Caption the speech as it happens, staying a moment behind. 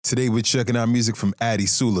Today we're checking out music from Addy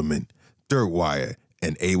Suleiman, Dirtwire,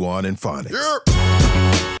 and A1 and Phonics.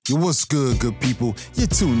 Yo, what's good people? You're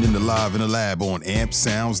tuned in to Live in the Lab on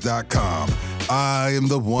ampsounds.com. I am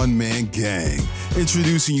the one-man gang,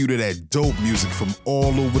 introducing you to that dope music from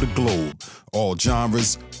all over the globe. All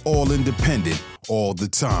genres, all independent, all the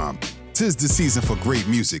time. 'Tis the season for great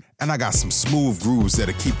music, and I got some smooth grooves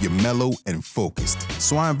that'll keep you mellow and focused.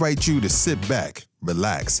 So I invite you to sit back,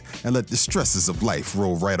 relax, and let the stresses of life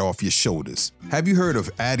roll right off your shoulders. Have you heard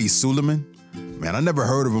of Addy Suleiman? Man, I never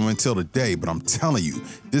heard of him until today, but I'm telling you,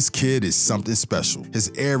 this kid is something special.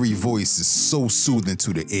 His airy voice is so soothing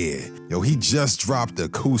to the ear. Yo, he just dropped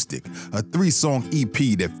Acoustic, a 3-song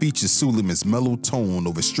EP that features Suleiman's mellow tone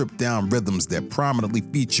over stripped-down rhythms that prominently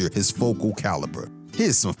feature his vocal caliber.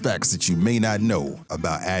 Here's some facts that you may not know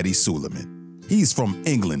about Addy Suleiman. He's from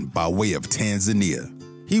England by way of Tanzania.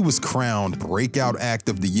 He was crowned Breakout Act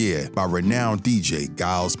of the Year by renowned DJ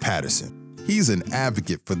Giles Patterson. He's an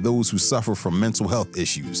advocate for those who suffer from mental health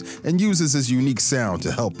issues and uses his unique sound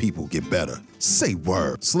to help people get better. Say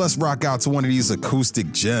word. So let's rock out to one of these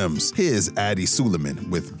acoustic gems. Here's Addy Suleiman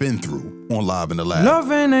with Been Through on Live in the Lab.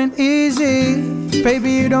 Loving ain't easy,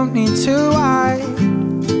 baby, you don't need to hide.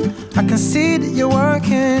 I can see that you're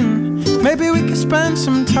working, maybe we could spend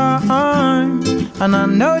some time. And I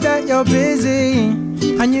know that you're busy,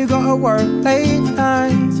 and you gotta work late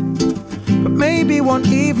nights. But maybe one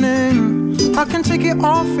evening, I can take it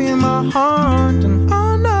off in my heart. And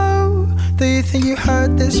oh no, do you think you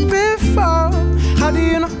heard this before? How do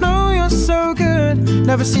you not know you're so good?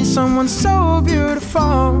 Never seen someone so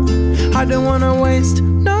beautiful. I don't wanna waste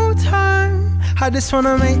no time, I just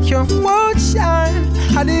wanna make your world shine.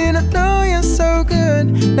 How do you not know you're so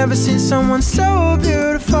good? Never seen someone so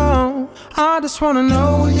beautiful. I just wanna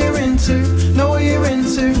know what you're into, know what you're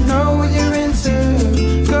into, know what you're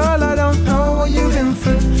into. Girl, I don't know what you've been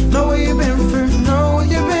through, know what you've been through, know what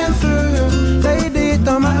you've been through. Lady, it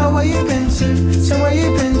don't matter where you've been to, say where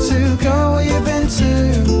you've been to, girl, where you've been to.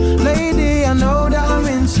 Lady, I know that I'm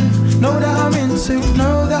into, know that I'm into,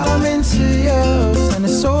 know that I'm into you. And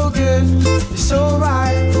it's so good, it's so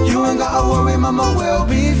right. You ain't gotta worry, mama, we'll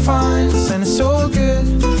be fine. And it's so good,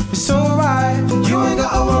 it's so right. You ain't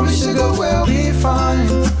gotta worry, sugar, we'll be fine.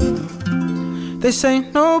 They say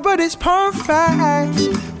nobody's perfect,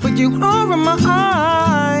 but you are in my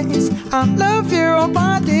eyes. I love your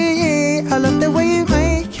body, I love the way you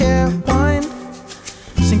make it wine.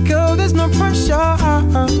 Say, girl, there's no pressure,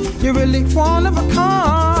 you're really one of a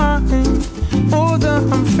kind. All that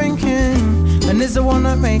I'm thinking, and is the one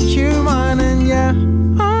that make you mine. And yeah,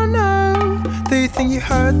 oh no, do you think you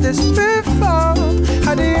heard this before?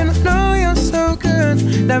 How do you not know you're so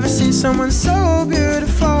good? Never seen someone so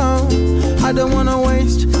beautiful. I don't wanna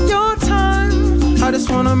waste your time, I just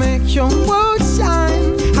wanna make your world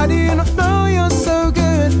shine. How do you not know you're so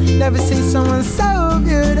good? Never seen someone so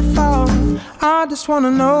beautiful. I just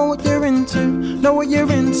wanna know what you're into, know what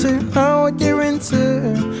you're into, know what you're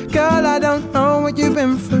into. Girl, I don't know what you've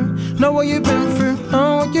been through, know what you've been through,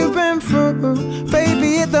 know what you've been through.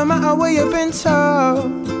 Baby, it don't matter where you've been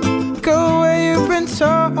to, go where you've been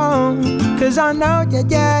to. Cause I know,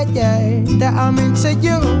 yeah, that I'm into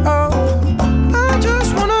you. I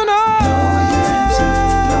just wanna know.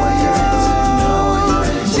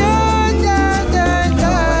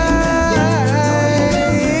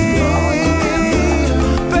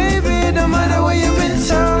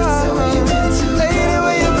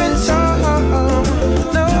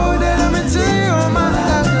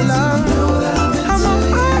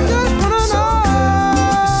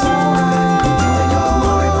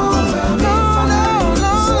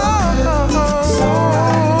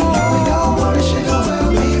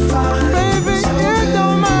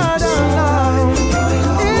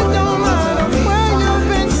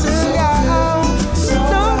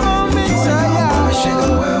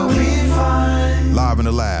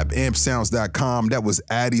 Ampsounds.com. That was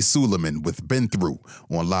Addy Suleiman with Been Through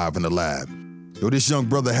on Live in the Lab. Yo, this young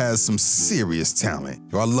brother has some serious talent.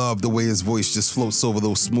 Yo, I love the way his voice just floats over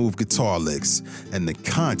those smooth guitar licks. And the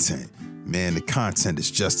content, man, the content is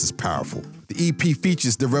just as powerful. The EP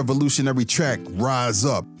features the revolutionary track Rise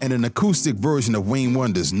Up and an acoustic version of Wayne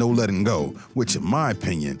Wonder's No Letting Go, which in my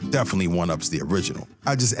opinion definitely one-ups the original.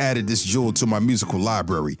 I just added this jewel to my musical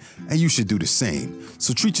library, and you should do the same.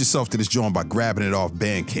 So treat yourself to this joint by grabbing it off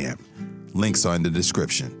Bandcamp. Links are in the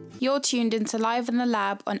description. You're tuned into Live in the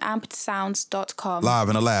Lab on ampsounds.com. Live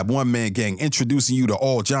in the Lab, one-man gang, introducing you to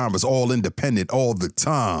all genres, all independent, all the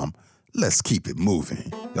time. let's keep it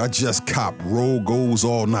moving. I just copped Road Goes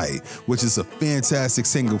All Night, which is a fantastic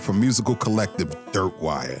single from musical collective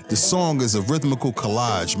Dirtwire. The song is a rhythmical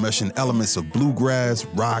collage meshing elements of bluegrass,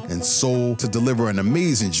 rock, and soul to deliver an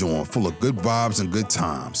amazing joint full of good vibes and good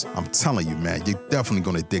times. I'm telling you, man, you're definitely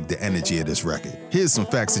gonna dig the energy of this record. Here's some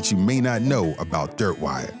facts that you may not know about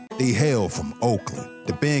Dirtwire. They hail from Oakland.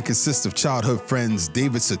 The band consists of childhood friends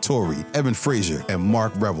David Satori, Evan Frazier, and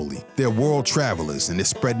Mark Reveley. They're world travelers and they're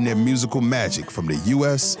spreading their musical magic from the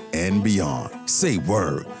US and beyond. Say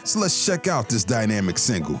word. So let's check out this dynamic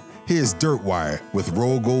single. Here's Dirtwire with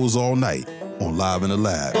Road Goes All Night on Live in the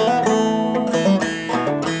Lab.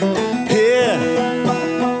 Here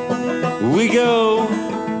we go,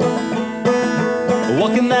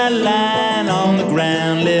 walking that line on the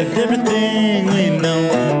ground, left everything we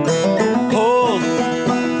know. Hold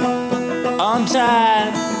on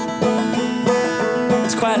tight,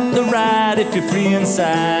 it's quite the ride if you're free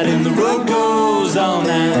inside, and the road goes all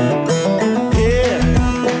night. Here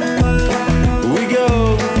we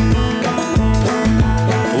go,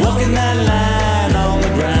 walking that line on the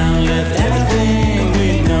ground, left everything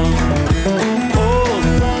we know. Hold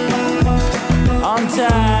on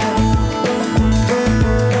tight,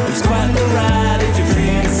 it's quite the ride if you're free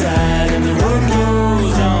inside, and the road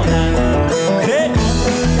goes all night. Hey!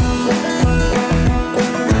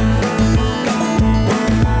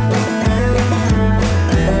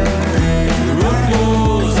 The road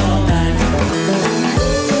goes all night.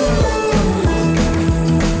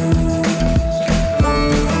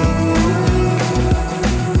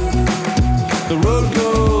 The road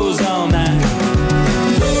goes all night.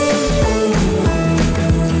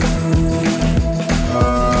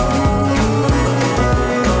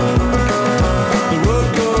 The road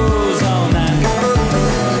goes all night.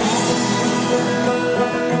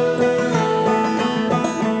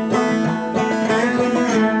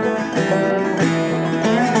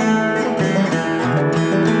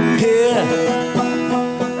 Here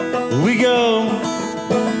we go,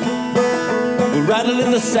 we're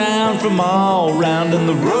rattling the sound from all round, and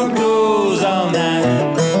the road goes all night.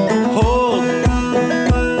 Hold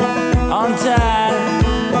on tight,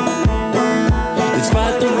 it's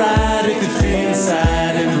quite the ride if you feel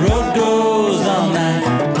inside, and the road goes all night.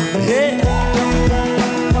 Hey!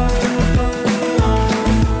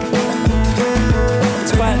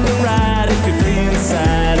 It's quite the ride if you feel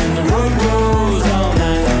inside, and the road goes all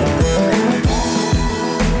night.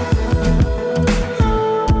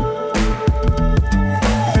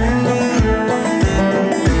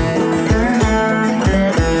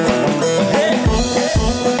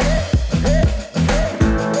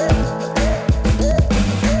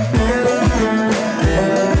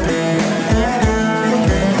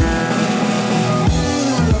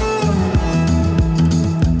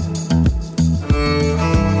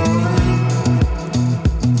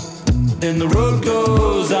 Then the road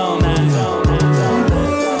goes all night.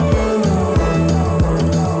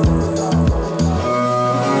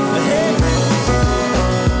 Hey!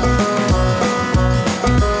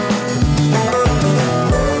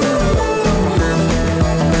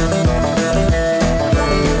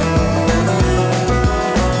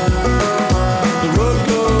 The road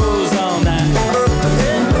goes all night.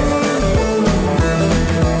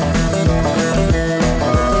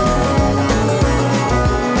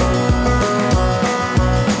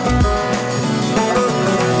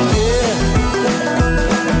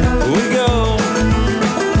 Here we go,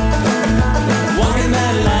 walking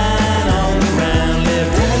that line on the ground,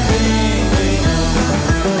 left everything we know.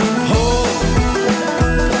 Hold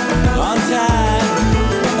on tight,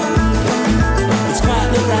 it's quite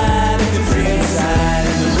the ride if you're free inside,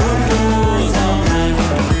 and the road goes all night.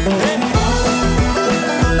 Hey! The road goes all night.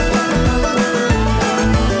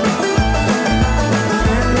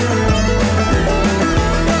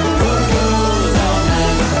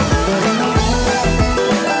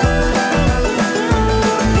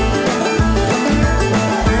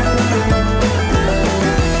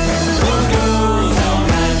 Road goes all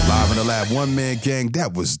night. Live in the Lab, one man gang,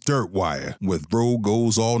 that was Dirtwire with Road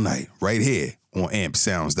Goes All Night, right here on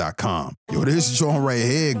ampsounds.com. Yo, this joint right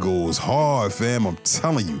here goes hard, fam. I'm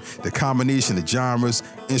telling you, the combination of genres,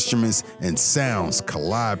 instruments, and sounds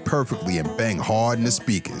collide perfectly and bang hard in the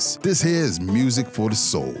speakers. This here is music for the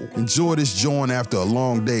soul. Enjoy this joint after a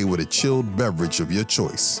long day with a chilled beverage of your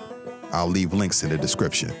choice. I'll leave links in the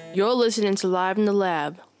description. You're listening to Live in the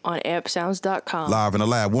Lab on ampsounds.com. Live in the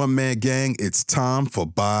Lab, one man gang, it's time for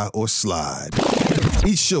Buy or Slide.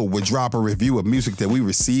 Each show will drop a review of music that we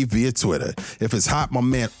receive via Twitter. If it's hot, my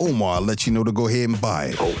man Omar will let you know to go ahead and buy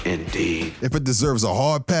it. Oh, indeed. If it deserves a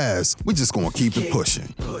hard pass, we just gonna keep it pushing.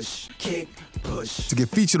 Push, kick, push. To get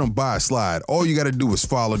featured on Buy a Slide, all you gotta do is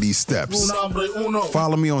follow these steps.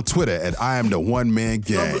 Follow me on Twitter at I Am The One Man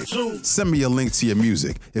Gang. Send me a link to your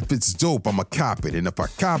music. If it's dope, I'ma cop it. And if I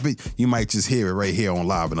cop it, you might just hear it right here on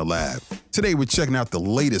Live in the Lab. Today, we're checking out the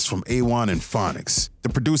latest from A1 and Phonics. The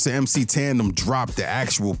producer-MC tandem dropped The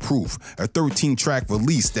Actual Proof, a 13-track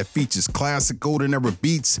release that features classic golden era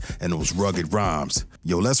beats and those rugged rhymes.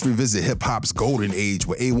 Yo, let's revisit hip-hop's golden age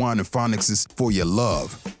with A1 and Phonics' For Your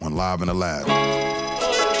Love on Live in the Lab.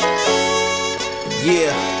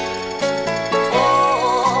 Yeah.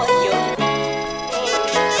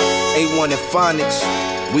 A1 and Phonics,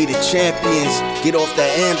 we the champions. Get off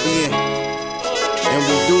that Ambien. And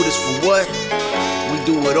we do this for what? We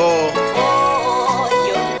do it all.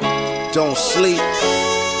 Don't sleep.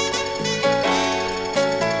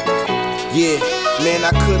 Yeah. Man,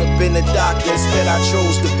 I could've been a doctor, instead I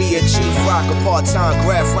chose to be a chief rocker, part-time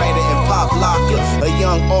graph writer and pop locker. A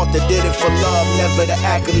young author, did it for love, never the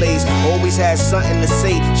accolades. Always had something to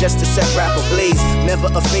say, just to set rap ablaze.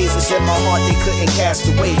 Never a phase that's in my heart they couldn't cast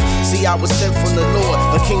away. See, I was sent from the Lord,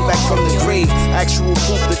 a king back from the grave. Actual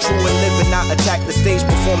proof, the true and living, not attack the stage,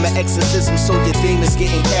 perform an exorcism so your demons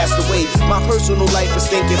getting cast away. My personal life was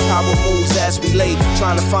thinking power moves as we lay,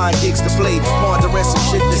 trying to find gigs to play, pondering some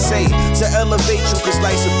shit to say, to elevate you, cause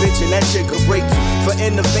life's a bitch and that shit could break you. For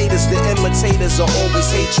innovators, the imitators will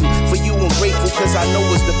always hate you. For you, I'm grateful cause I know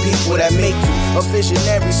it's the people that make you a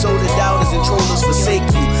visionary, so the doubters and trollers forsake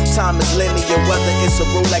you. Time is linear, whether it's a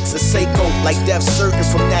Rolex or Seiko, like death certain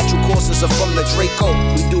from natural causes or from the Draco.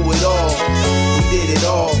 We do it all, we did it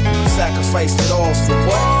all, sacrificed it all for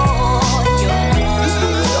what? We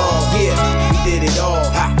do it all, yeah, we did it all,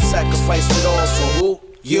 sacrificed it all for who?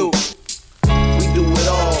 You. We do it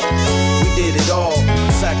all, we did it all,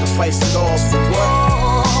 sacrificed it all for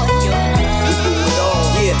what? We do it all,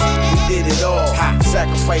 yeah, we did it all,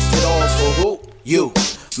 sacrificed it all for who? You.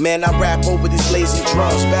 Man, I rap over these lazy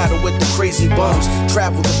drums, battle with the crazy bums,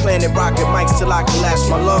 travel the planet, rocket mics till I collapse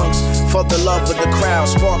my lungs. For the love of the crowd,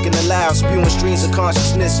 sparking the loud, spewing streams of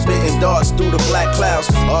consciousness, spitting darts through the black clouds.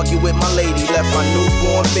 Argue with my lady, left my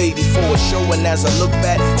newborn baby for a show, and as I look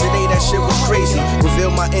back, today that shit was crazy.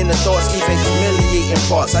 Reveal my inner thoughts, even humiliating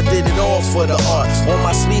parts. I did it all for the art. On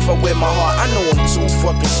my sleeve, I wear my heart. I know I'm too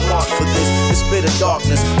fucking smart for this. This bit of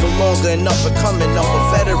darkness, no longer an up and coming, I'm a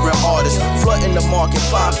veteran artist. Flooding the market,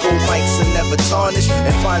 5 gold mics are never tarnished,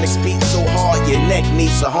 and Phonics beat so hard your neck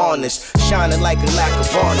needs a harness. Shining like a lack of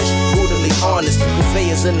varnish, brutally honest.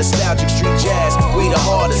 Conveyors in nostalgic street jazz, we the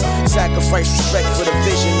hardest. Sacrifice respect for the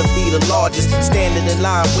vision to be the largest. Standing in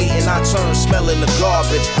line waiting our turn, smelling the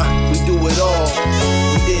garbage. We do it all,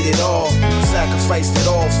 we did it all, sacrificed it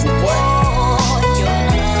all for what?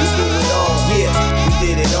 We do it all, yeah, we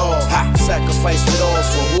did it all, sacrificed it all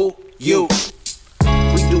for who? You.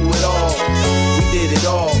 We do it all, we did it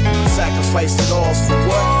all, sacrificed it all for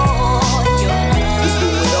what? We do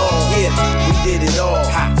it all, yeah, we did it all,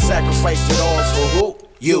 sacrificed it all for who?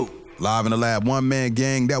 You. Live in the Lab, One Man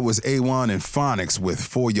Gang, that was A1 and Phonics with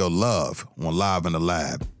For Your Love on Live in the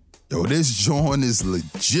Lab. Yo, this joint is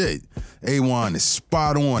legit. A1 is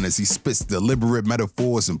spot on as he spits deliberate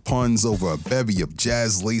metaphors and puns over a bevy of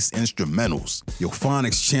jazz-laced instrumentals. Yo,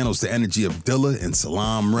 Phonics channels the energy of Dilla and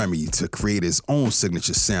Salaam Remi to create his own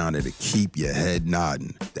signature sound that'll keep your head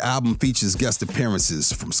nodding. The album features guest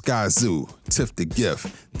appearances from Skyzoo, Tiff the Gift,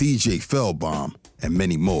 DJ Feldbaum, and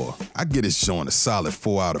many more. I give this joint a solid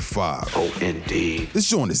 4 out of 5. Oh, indeed. This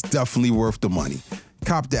joint is definitely worth the money.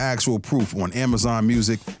 Cop The Actual Proof on Amazon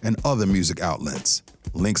Music and other music outlets.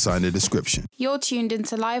 Links are in the description. You're tuned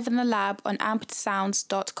into Live in the Lab on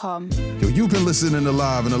ampedsounds.com. Yo, you've been listening to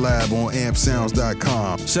Live in the Lab on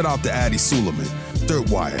ampsounds.com. Shout out to Addy Suleiman,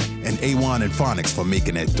 Dirtwire, and A1 and Phonics for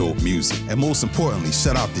making that dope music. And most importantly,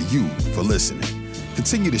 shout out to you for listening.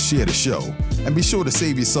 Continue to share the show. And be sure to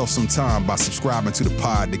save yourself some time by subscribing to the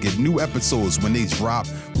pod to get new episodes when they drop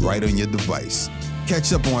right on your device.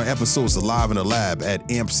 Catch up on episodes of Live in the Lab at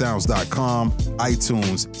ampsounds.com,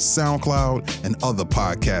 iTunes, SoundCloud, and other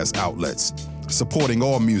podcast outlets. Supporting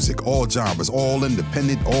all music, all genres, all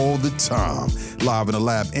independent, all the time. Live in the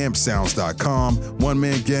Lab, ampsounds.com. One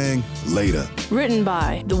Man Gang, later. Written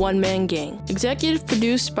by The One Man Gang. Executive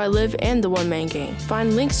produced by Liv and The One Man Gang.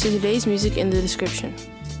 Find links to today's music in the description.